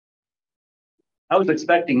I was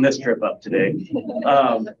expecting this trip up today.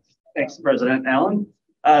 Thanks, President Allen.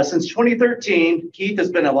 Since 2013, Keith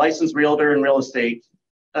has been a licensed realtor in real estate,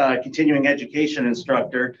 continuing education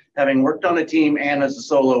instructor, having worked on a team and as a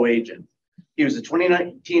solo agent. He was a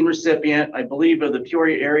 2019 recipient, I believe, of the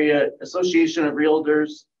Peoria Area Association of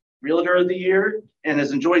Realtors Realtor of the Year, and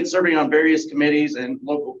has enjoyed serving on various committees and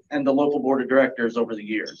the local board of directors over the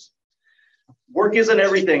years. Work isn't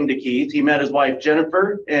everything to Keith. He met his wife,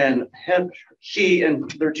 Jennifer, and she and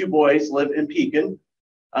their 2 boys live in Pekin.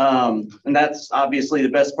 And that's obviously the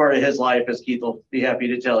best part of his life, as Keith will be happy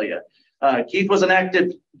to tell you. Keith was an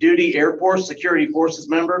active duty Air Force Security Forces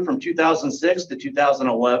member from 2006 to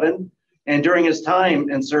 2011. And during his time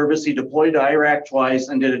in service, he deployed to Iraq twice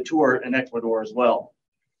and did a tour in Ecuador as well.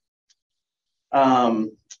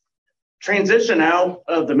 Transition out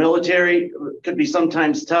of the military could be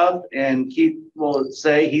sometimes tough, and Keith will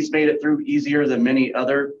say he's made it through easier than many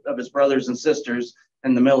other of his brothers and sisters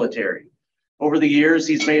in the military. Over the years,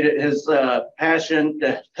 he's made it his passion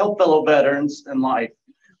to help fellow veterans in life,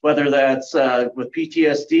 whether that's with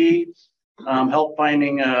PTSD, help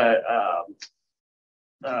finding a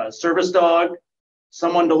service dog,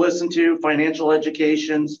 someone to listen to, financial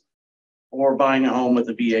educations, or buying a home with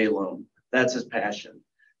a VA loan. That's his passion.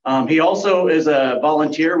 He also is a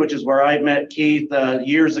volunteer, which is where I met Keith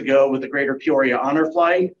years ago with the Greater Peoria Honor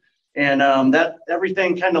Flight. And that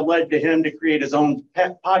everything kind of led to him to create his own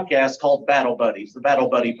podcast called Battle Buddies, the Battle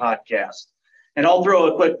Buddy podcast. And I'll throw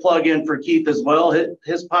a quick plug in for Keith as well.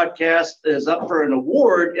 His podcast is up for an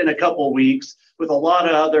award in a couple of weeks with a lot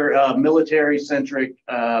of other military-centric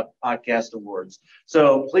podcast awards.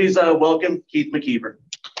 So please welcome Keith McKeever.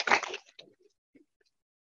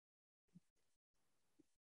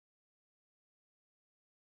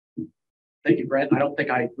 Thank you, Brent. I don't think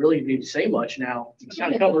I really need to say much now. You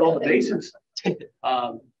kind of covered all the bases. But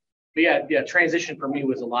yeah, transition for me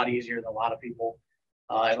was a lot easier than a lot of people.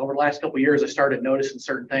 And over the last couple of years, I started noticing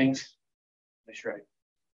certain things. Make sure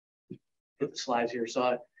I put the slides here. So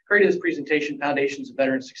I created this presentation, Foundations of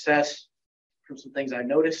Veteran Success, from some things I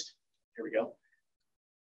noticed. Here we go.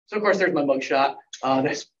 So of course, there's my mugshot.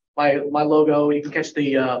 That's my logo. You can catch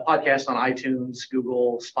the podcast on iTunes,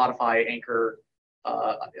 Google, Spotify, Anchor.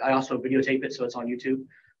 I also videotape it, so it's on YouTube.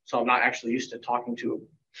 So I'm not actually used to talking to a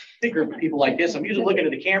big group of people like this. I'm usually looking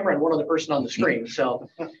at the camera and one other person on the screen. So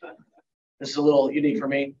this is a little unique for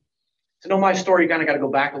me. To know my story, you kind of got to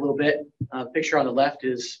go back a little bit. The picture on the left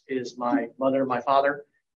is my mother and my father.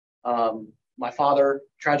 My father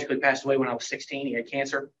tragically passed away when I was 16. He had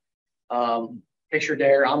cancer. Picture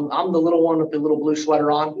there, I'm the little one with the little blue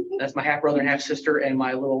sweater on. That's my half brother and half sister, and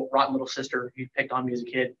my little rotten little sister who picked on me as a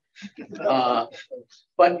kid. But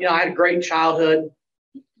you know, I had a great childhood,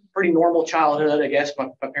 pretty normal childhood, I guess. My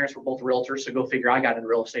parents were both realtors, so go figure. I got into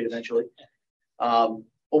real estate eventually. But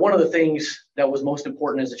one of the things that was most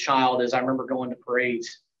important as a child is I remember going to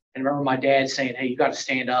parades and remember my dad saying, "Hey, you got to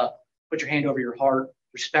stand up, put your hand over your heart,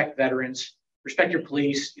 respect veterans, respect your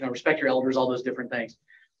police, you know, respect your elders, all those different things."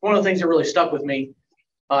 One of the things that really stuck with me,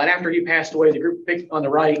 and after he passed away, the group picked on the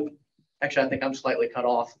right, actually, I think I'm slightly cut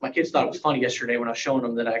off. My kids thought it was funny yesterday when I was showing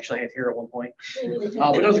them that I actually had hair at one point.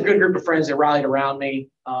 But it was a good group of friends that rallied around me.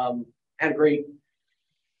 Had a great,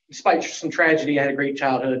 despite some tragedy, I had a great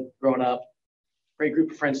childhood growing up. Great group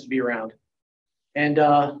of friends to be around. And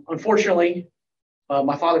unfortunately,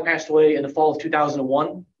 my father passed away in the fall of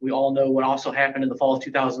 2001. We all know what also happened in the fall of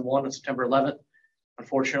 2001 on September 11th.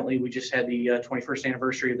 Unfortunately, we just had the 21st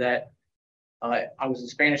anniversary of that. I was in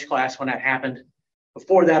Spanish class when that happened.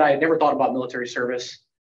 Before that, I had never thought about military service.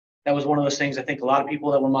 That was one of those things I think a lot of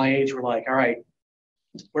people that were my age were like, all right,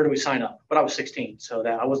 where do we sign up? But I was 16, so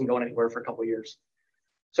that I wasn't going anywhere for a couple of years.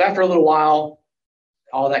 So after a little while,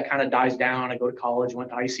 all that kind of dies down. I go to college, went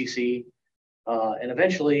to ICC, and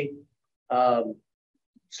eventually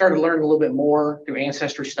started learning a little bit more through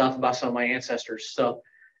ancestry stuff about some of my ancestors. So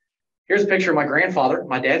here's a picture of my grandfather,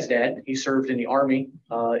 my dad's dad. He served in the Army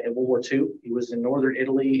in World War II. He was in northern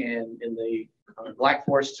Italy and in the Black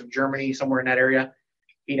Forests of Germany, somewhere in that area.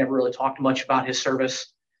 He never really talked much about his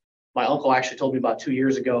service. My uncle actually told me about 2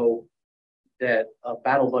 years ago that a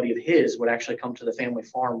battle buddy of his would actually come to the family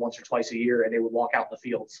farm once or twice a year, and they would walk out in the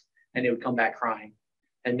fields, and they would come back crying.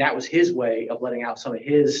 And that was his way of letting out some of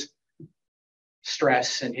his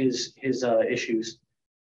stress and his issues.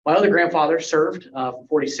 My other grandfather served from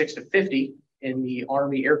 46 to 50 in the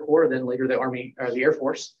Army Air Corps, then later the Army or the Air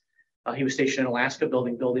Force. He was stationed in Alaska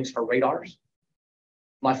building buildings for radars.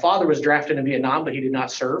 My father was drafted in Vietnam, but he did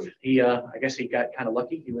not serve. I guess he got kind of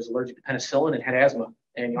lucky. He was allergic to penicillin and had asthma.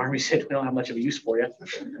 And the Army said, we don't have much of a use for you.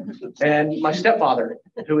 And my stepfather,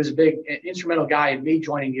 who was a big instrumental guy in me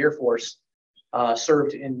joining the Air Force,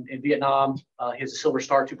 served in Vietnam. He has a Silver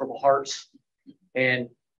Star, 2 Purple Hearts. And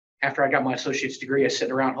after I got my associate's degree, I was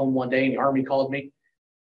sitting around home one day and the Army called me.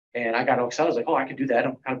 And I got all excited. I was like, oh, I can do that.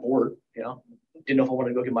 I'm kind of bored, you know. Didn't know if I wanted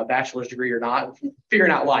to go get my bachelor's degree or not.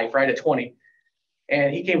 Figuring out life, right, at 20.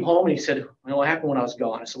 And he came home and he said, well, what happened when I was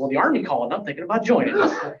gone? I said, well, the Army called and I'm thinking about joining.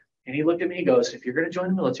 And he looked at me, he goes, if you're going to join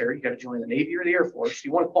the military, you got to join the Navy or the Air Force.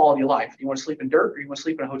 You want quality of life. Do you want to sleep in dirt or you want to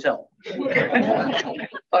sleep in a hotel?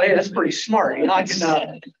 Oh, hey, that's pretty smart. You know,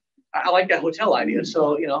 I like that hotel idea.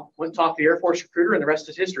 So, you know, went and talked to the Air Force recruiter and the rest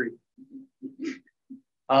is history.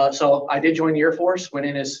 So I did join the Air Force, went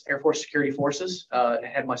in as Air Force Security Forces.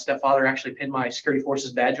 Had my stepfather actually pin my Security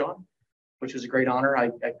Forces badge on, which was a great honor.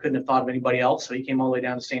 I couldn't have thought of anybody else. So he came all the way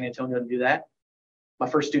down to San Antonio to do that. My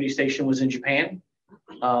first duty station was in Japan.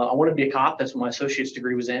 I wanted to be a cop. That's what my associate's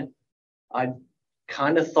degree was in. I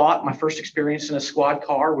kind of thought my first experience in a squad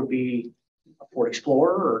car would be a Ford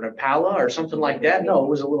Explorer or an Impala or something like that. No, it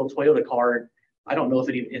was a little Toyota car. I don't know if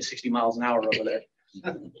it even hit 60 miles an hour over there.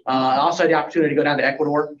 I also had the opportunity to go down to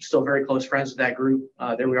Ecuador. Still very close friends with that group.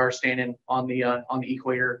 There we are standing on the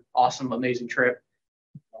equator. Awesome, amazing trip.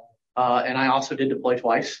 And I also did deploy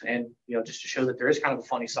twice. And, you know, just to show that there is kind of a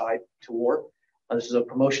funny side to war. This is a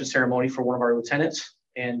promotion ceremony for one of our lieutenants.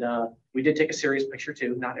 And we did take a serious picture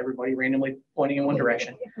too. Not everybody randomly pointing in one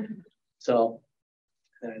direction. So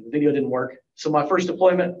the video didn't work. So my first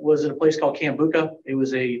deployment was at a place called Camp Bucca. It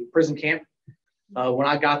was a prison camp. When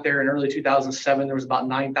I got there in early 2007, there was about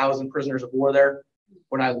 9,000 prisoners of war there.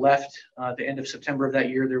 When I left at the end of September of that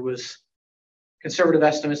year, there was conservative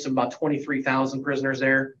estimates of about 23,000 prisoners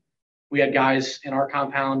there. We had guys in our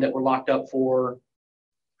compound that were locked up for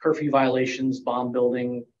curfew violations, bomb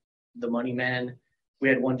building, the money men. We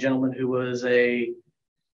had one gentleman who was a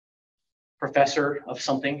professor of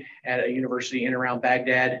something at a university in and around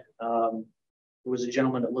Baghdad. Who was a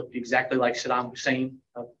gentleman that looked exactly like Saddam Hussein,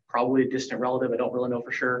 probably a distant relative. I don't really know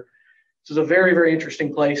for sure. So it was a very, very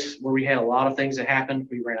interesting place where we had a lot of things that happened.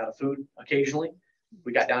 We ran out of food occasionally.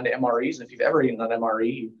 We got down to MREs. And if you've ever eaten an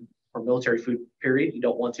MRE or military food, period, you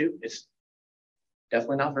don't want to. It's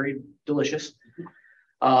definitely not very delicious.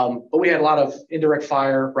 But we had a lot of indirect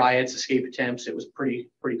fire, riots, escape attempts. It was pretty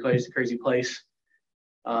crazy place.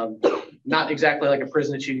 Not exactly like a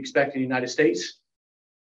prison that you'd expect in the United States.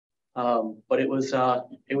 But it was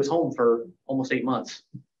home for almost 8 months.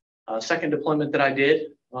 Second deployment that I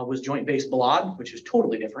did was Joint Base Balad, which is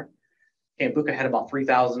totally different. Camp Bucca had about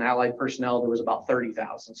 3,000 Allied personnel. There was about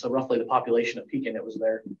 30,000. So roughly the population of Pekin that was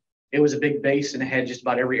there. It was a big base and it had just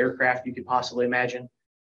about every aircraft you could possibly imagine.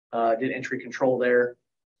 Did entry control there.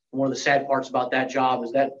 One of the sad parts about that job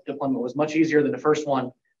is that deployment was much easier than the first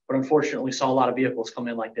one, but unfortunately saw a lot of vehicles come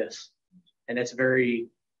in like this. And it's a very,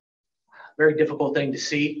 very difficult thing to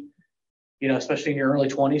see, you know, especially in your early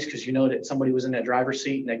 20s, because you know that somebody was in that driver's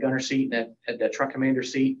seat and that gunner seat and that truck commander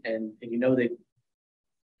seat, and you know they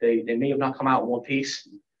may have not come out in one piece.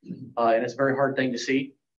 And it's a very hard thing to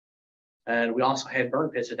see. And we also had burn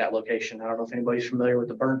pits at that location. I don't know if anybody's familiar with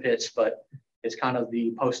the burn pits, but it's kind of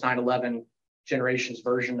the post 9/11 generation's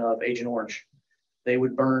version of Agent Orange. They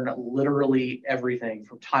would burn literally everything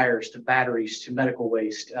from tires to batteries to medical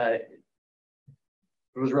waste. There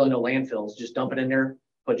was really no landfills. Just dump it in there,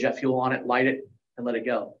 put jet fuel on it, light it, and let it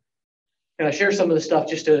go. And I share some of the stuff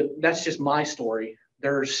that's just my story.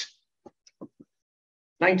 There's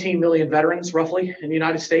 19 million veterans roughly in the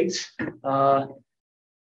United States.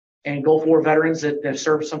 And Gulf War veterans that have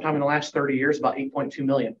served sometime in the last 30 years, about 8.2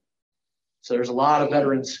 million. So there's a lot of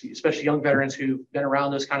veterans, especially young veterans who've been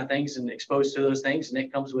around those kind of things and exposed to those things, and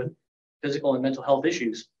it comes with physical and mental health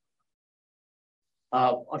issues.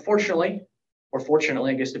 Unfortunately, or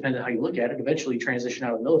fortunately, I guess depending on how you look at it, eventually transition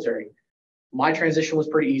out of the military. My transition was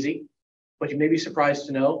pretty easy, but you may be surprised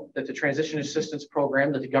to know that the transition assistance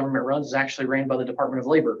program that the government runs is actually ran by the Department of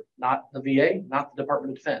Labor, not the VA, not the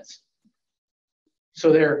Department of Defense.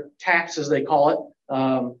 So their tax, as they call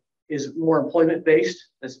it, is more employment-based.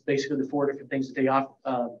 That's basically the 4 different things that they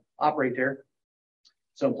operate there.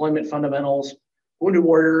 So employment fundamentals, wounded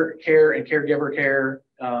warrior care and caregiver care,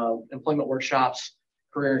 employment workshops,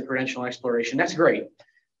 career and credential exploration. That's great.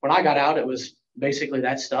 When I got out, it was basically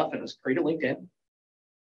that stuff. It was create a LinkedIn,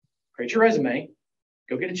 create your resume,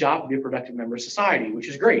 go get a job, and be a productive member of society, which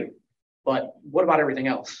is great. But what about everything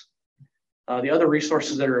else? The other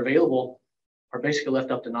resources that are available are basically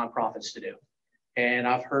left up to nonprofits to do. And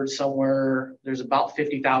I've heard somewhere there's about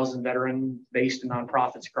 50,000 veteran-based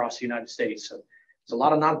nonprofits across the United States. So there's a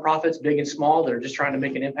lot of nonprofits, big and small, that are just trying to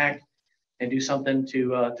make an impact and do something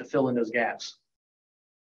to fill in those gaps.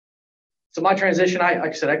 So my transition, like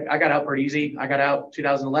I said, I got out pretty easy. I got out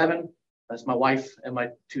 2011. That's my wife and my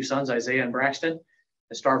two sons, Isaiah and Braxton.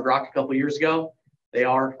 They starved rock a couple years ago. They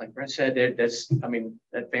are, like Brent said,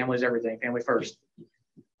 that family is everything, family first.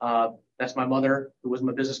 That's my mother, who was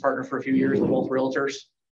my business partner for a few years. We're both realtors.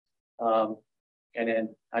 And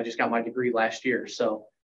then I just got my degree last year. So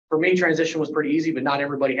for me, transition was pretty easy, but not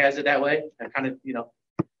everybody has it that way. And kind of,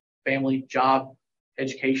 family, job,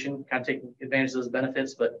 education, kind of taking advantage of those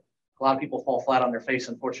benefits, but a lot of people fall flat on their face,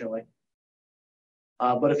 unfortunately.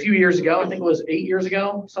 But a few years ago, I think it was 8 years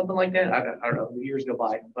ago, something like that. I don't know, the years go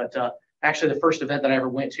by. But actually, the first event that I ever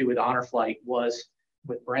went to with Honor Flight was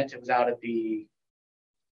with Brent. It was out at the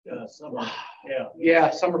Summer.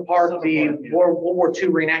 Summer Park, the World War II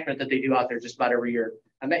reenactment that they do out there just about every year.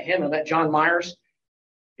 I met him. I met John Myers.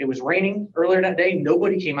 It was raining earlier that day.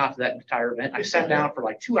 Nobody came out to that entire event. I sat down for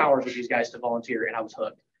like 2 hours with these guys to volunteer, and I was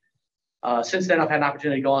hooked. Since then, I've had an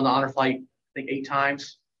opportunity to go on the Honor Flight, I think 8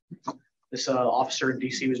 times. This officer in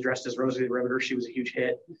DC was dressed as Rosie the Riveter. She was a huge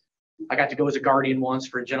hit. I got to go as a guardian once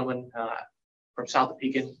for a gentleman from South of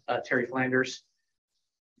Pekin, Terry Flanders.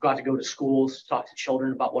 Got to go to schools, talk to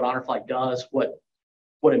children about what Honor Flight does, what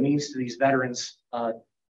it means to these veterans.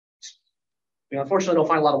 Unfortunately, don't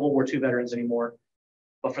find a lot of World War II veterans anymore.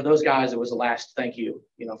 But for those guys, it was the last thank you,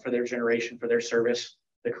 for their generation, for their service.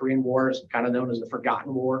 The Korean War is kind of known as the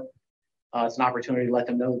Forgotten War. It's an opportunity to let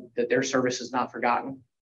them know that their service is not forgotten.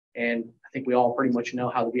 And I think we all pretty much know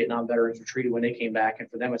how the Vietnam veterans were treated when they came back. And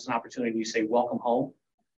for them, it's an opportunity to say, welcome home.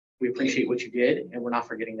 We appreciate what you did, and we're not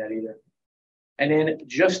forgetting that either. And then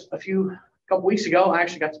just a couple weeks ago, I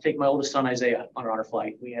actually got to take my oldest son, Isaiah, on an Honor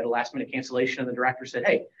Flight. We had a last minute cancellation, and the director said,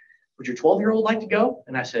 hey, would your 12-year-old like to go?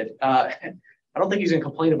 And I said, I don't think he's going to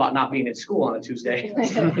complain about not being at school on a Tuesday.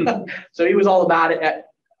 So he was all about it.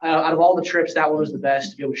 Out of all the trips, that one was the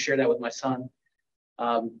best, to be able to share that with my son.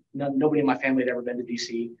 Nobody in my family had ever been to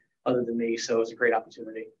DC other than me, so it was a great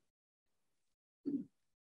opportunity.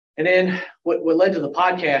 And then what led to the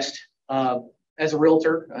podcast, as a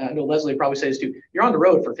realtor, I know Leslie probably says too, you're on the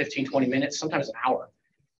road for 15, 20 minutes, sometimes an hour.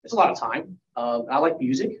 It's a lot of time. I like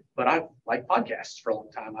music, but I like podcasts for a long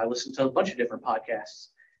time. I listened to a bunch of different podcasts.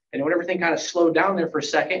 And when everything kind of slowed down there for a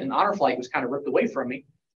second and Honor Flight was kind of ripped away from me,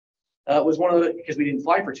 it was because we didn't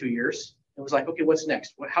fly for 2 years. It was like, okay, what's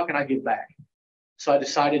next? How can I give back? So I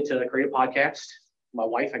decided to create a podcast. My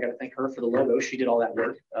wife, I got to thank her for the logo. She did all that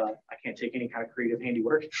work. I can't take any kind of creative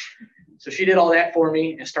handiwork. So she did all that for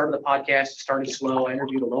me and started the podcast. It started slow. I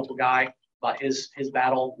interviewed a local guy about his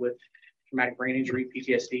battle with traumatic brain injury,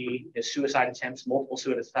 PTSD, his suicide attempts, multiple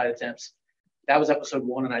suicide attempts. That was episode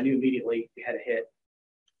 1, and I knew immediately we had a hit.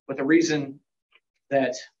 But the reason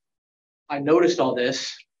that I noticed all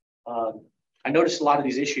this, I noticed a lot of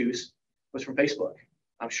these issues was from Facebook.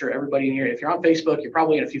 I'm sure everybody in here, if you're on Facebook, you're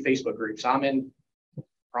probably in a few Facebook groups. I'm in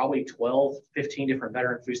probably 12, 15 different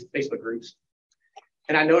veteran Facebook groups.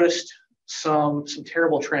 And I noticed some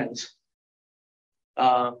terrible trends.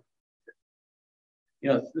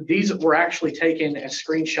 These were actually taken as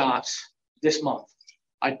screenshots this month.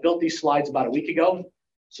 I built these slides about a week ago.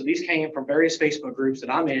 So these came from various Facebook groups that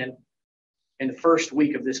I'm in the first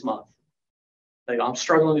week of this month. Like, I'm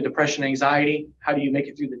struggling with depression, anxiety. How do you make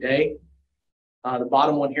it through the day? The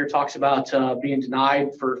bottom one here talks about being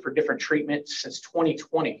denied for different treatments since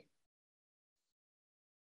 2020.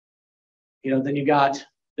 Then you got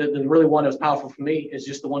the really one that was powerful for me is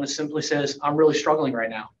just the one that simply says, I'm really struggling right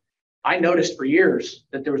now. I noticed for years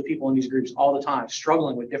that there was people in these groups all the time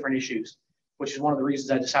struggling with different issues, which is one of the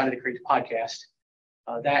reasons I decided to create the podcast.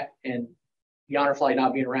 That and the Honor Flight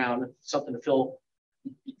not being around, something to fill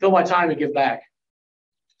my time and give back.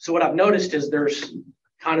 So what I've noticed is there's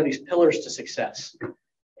kind of these pillars to success.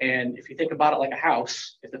 And if you think about it like a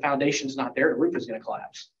house, if the foundation's not there, the roof is going to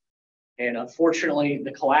collapse. And unfortunately,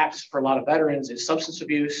 the collapse for a lot of veterans is substance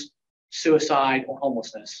abuse, suicide, or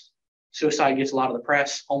homelessness. Suicide gets a lot of the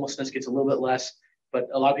press, homelessness gets a little bit less, but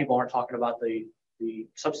a lot of people aren't talking about the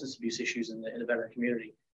substance abuse issues in the veteran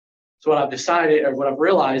community. So what I've decided, or what I've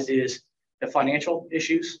realized, is that financial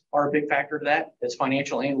issues are a big factor to that. That's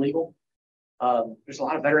financial and legal. There's a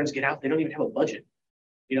lot of veterans get out, they don't even have a budget.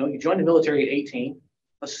 You join the military at 18.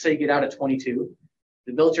 Let's just say you get out at 22.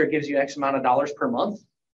 The military gives you X amount of dollars per month.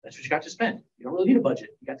 That's what you got to spend. You don't really need a budget.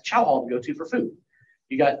 You got the chow hall to go to for food.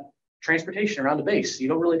 You got transportation around the base. You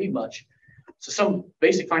don't really need much. So some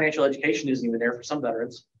basic financial education isn't even there for some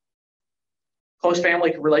veterans. Close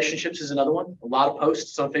family relationships is another one. A lot of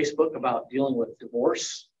posts on Facebook about dealing with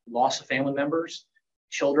divorce, loss of family members,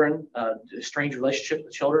 children, strange relationship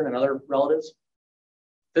with children and other relatives.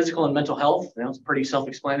 Physical and mental health, it's pretty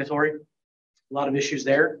self-explanatory. A lot of issues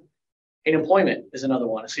there. And employment is another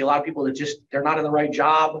one. I see a lot of people that they're not in the right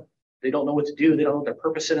job. They don't know what to do. They don't know what their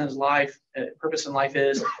purpose in life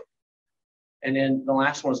is. And then the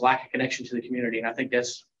last one is lack of connection to the community. And I think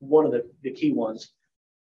that's one of the key ones.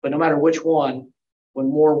 But no matter which one, when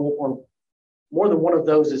more than one of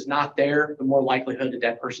those is not there, the more likelihood that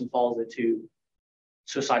that person falls into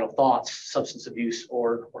suicidal thoughts, substance abuse,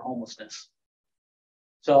 or homelessness.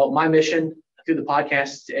 So my mission through the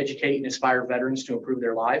podcast is to educate and inspire veterans to improve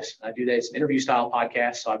their lives. I do that. It's an interview style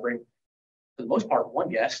podcast. So I bring, for the most part, one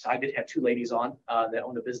guest. I did have two ladies on that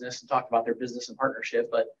owned a business and talked about their business and partnership,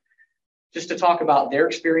 but just to talk about their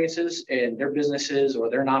experiences and their businesses or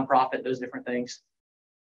their nonprofit, those different things.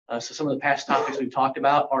 So some of the past topics we've talked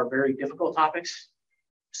about are very difficult topics.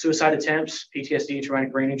 Suicide attempts, PTSD,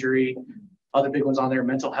 traumatic brain injury, other big ones on there,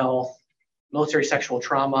 mental health, military sexual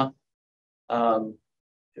trauma,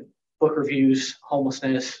 book reviews,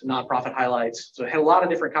 homelessness, nonprofit highlights. So I had a lot of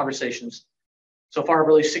different conversations. So far, I've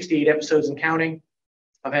released 68 episodes and counting.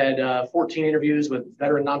 I've had 14 interviews with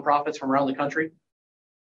veteran nonprofits from around the country.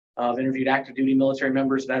 I've interviewed active duty military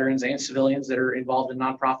members, veterans, and civilians that are involved in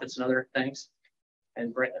nonprofits and other things.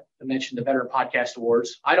 And Brett mentioned the Veteran Podcast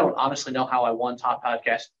Awards. I don't honestly know how I won top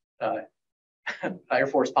podcast, Air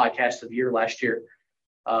Force Podcast of the Year last year.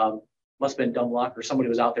 Must have been dumb luck, or somebody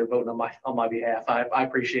was out there voting on my behalf. I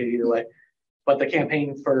appreciate it either way. But the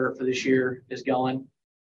campaign for this year is going.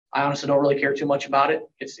 I honestly don't really care too much about it.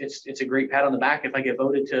 It's a great pat on the back if I get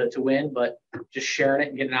voted to win, but just sharing it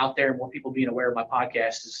and getting it out there and more people being aware of my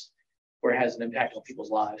podcast is where it has an impact on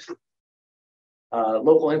people's lives.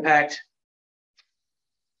 Local impact.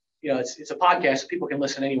 It's a podcast, so people can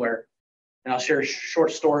listen anywhere. And I'll share a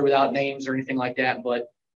short story without names or anything like that. But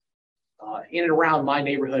in and around my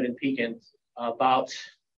neighborhood in Pekin, about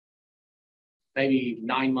maybe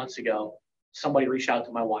 9 months ago, somebody reached out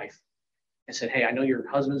to my wife and said, "Hey, I know your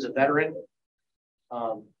husband's a veteran.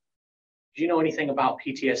 Do you know anything about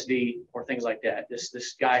PTSD or things like that?"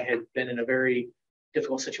 This guy had been in a very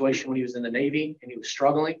difficult situation when he was in the Navy, and he was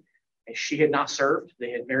struggling. And she had not served. They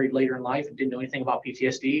had married later in life and didn't know anything about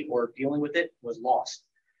PTSD or dealing with it, was lost.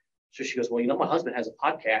 So she goes, "Well, my husband has a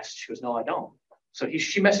podcast." She goes, "No, I don't." So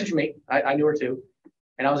she messaged me. I knew her too.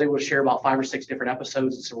 And I was able to share about 5 or 6 different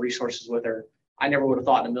episodes and some resources with her. I never would have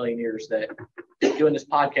thought in a million years that doing this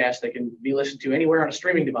podcast that can be listened to anywhere on a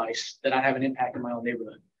streaming device, that I'd have an impact in my own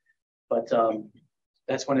neighborhood. But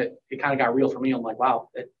that's when it kind of got real for me. I'm like, wow,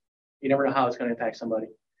 you never know how it's going to impact somebody.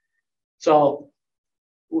 So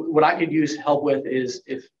what I could use help with is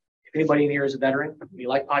if anybody in here is a veteran, if you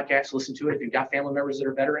like podcasts, listen to it. If you've got family members that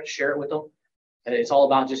are veterans, share it with them. And it's all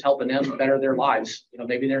about just helping them better their lives.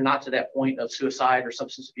 Maybe they're not to that point of suicide or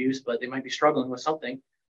substance abuse, but they might be struggling with something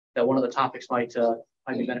that one of the topics might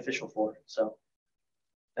be beneficial for. So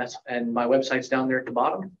and my website's down there at the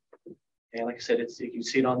bottom. And like I said, you can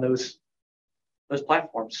see it on those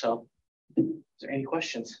platforms. So is there any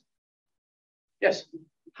questions? Yes.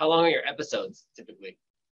 How long are your episodes typically?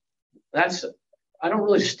 I don't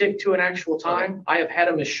really stick to an actual time. Okay. I have had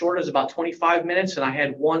them as short as about 25 minutes, and I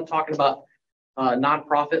had one talking about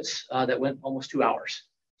nonprofits that went almost 2 hours.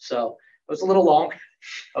 So it was a little long.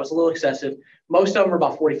 It was a little excessive. Most of them are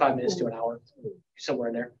about 45 minutes to an hour, somewhere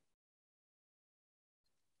in there.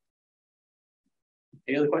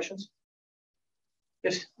 Any other questions?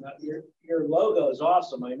 Yes. Your logo is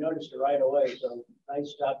awesome. I noticed it right away. So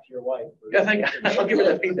nice job to your wife. Yeah, thank you. I'll give her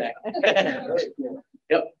that feedback.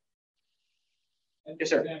 Yep. And yes,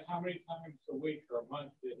 sir. How many times a week or a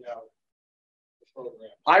month did you have the program?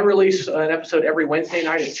 I release an episode every Wednesday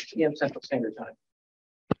night at 6 p.m. Central Standard Time.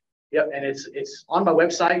 Yep, and it's on my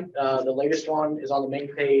website. The latest one is on the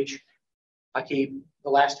main page. I keep the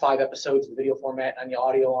last 5 episodes in video format and the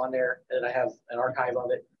audio on there, and I have an archive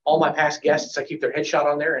of it. All my past guests, I keep their headshot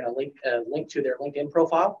on there and a link to their LinkedIn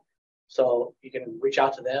profile. So you can reach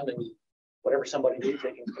out to them, and whatever somebody needs,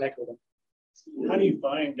 they can connect with them. How do you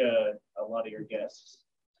find a lot of your guests?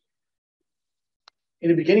 In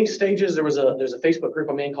the beginning stages, there's a Facebook group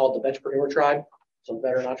I'm in called the Entrepreneur Tribe. So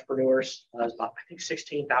veteran entrepreneurs, there's about, I think,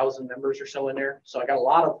 16,000 members or so in there. So I got a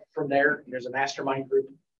lot of from there. There's a mastermind group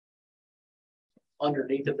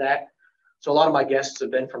underneath of that. So a lot of my guests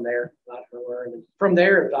have been from there. And from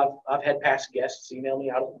there, I've had past guests email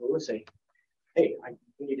me out of the blue and say, "Hey,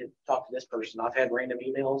 we need to talk to this person." I've had random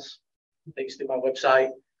emails, things through my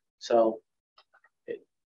website. So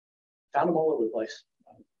found them all over the place.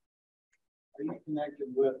 Are you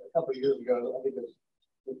connected with, a couple of years ago, I think it was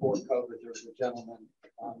before COVID, there was a gentleman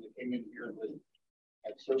that came in here that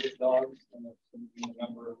had service dogs, and you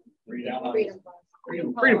remember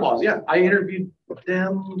Freedom Paws, yeah. I interviewed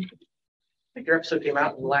them. I think their episode came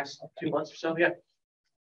out in the last 2 months or so. Yeah.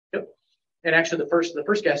 Yep. And actually, the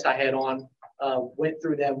first guest I had on went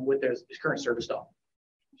through them with his current service dog.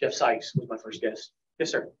 Jeff Sykes was my first guest.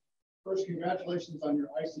 Yes, sir. First, congratulations on your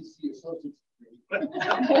ICC associate's degree.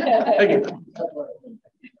 Thank you.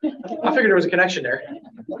 I figured there was a connection there.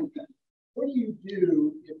 What do you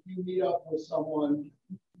do if you meet up with someone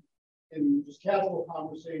in just casual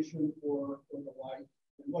conversation or the like?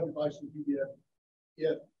 And what advice would you give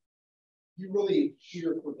if you really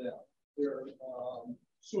cheer for them? They're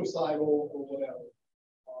suicidal or whatever.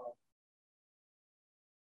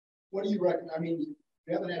 What do you recommend? I mean,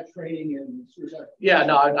 you haven't had training in suicide. Yeah,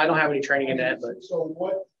 no, I don't have any training in that. But so,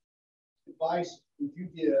 what advice would you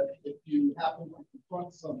give if you happen to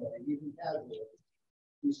confront somebody, even casually,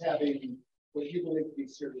 who's having what you believe to be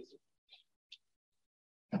serious?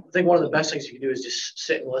 I think one of the best things you can do is just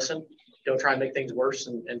sit and listen. Don't try and make things worse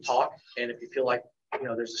and talk. And if you feel like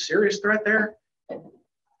there's a serious threat there, I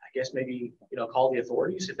guess maybe call the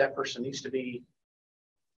authorities if that person needs to be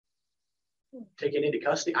taken into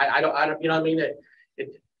custody. I don't what I mean?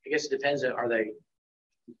 I guess it depends. Are they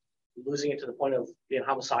losing it to the point of being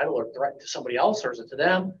homicidal or threatened to somebody else, or is it to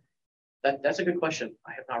them? That's a good question.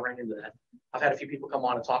 I have not ran into that. I've had a few people come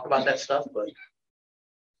on and talk about that stuff, but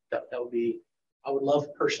that would be, I would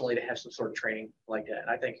love personally to have some sort of training like that. And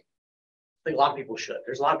I think a lot of people should.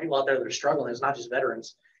 There's a lot of people out there that are struggling. It's not just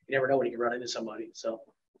veterans. You never know when you can run into somebody. So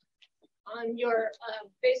on your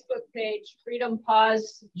Facebook page, Freedom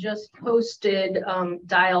Paws just posted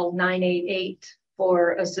dial 988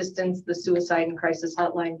 for assistance, the suicide and crisis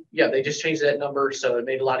hotline. Yeah, they just changed that number, so it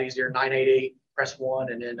made it a lot easier. 988, press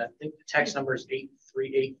 1, and then I think the text number is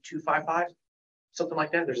 838-255, something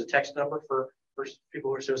like that. There's a text number for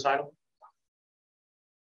people who are suicidal.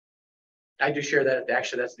 I do share that.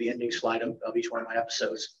 Actually, that's the ending slide of each one of my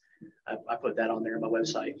episodes. I put that on there on my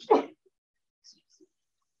website.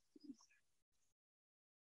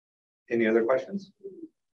 Any other questions?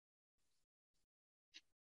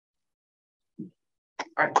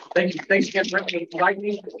 All right. Thank you. Thanks again for inviting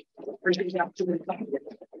me. Appreciate the opportunity to talk to you.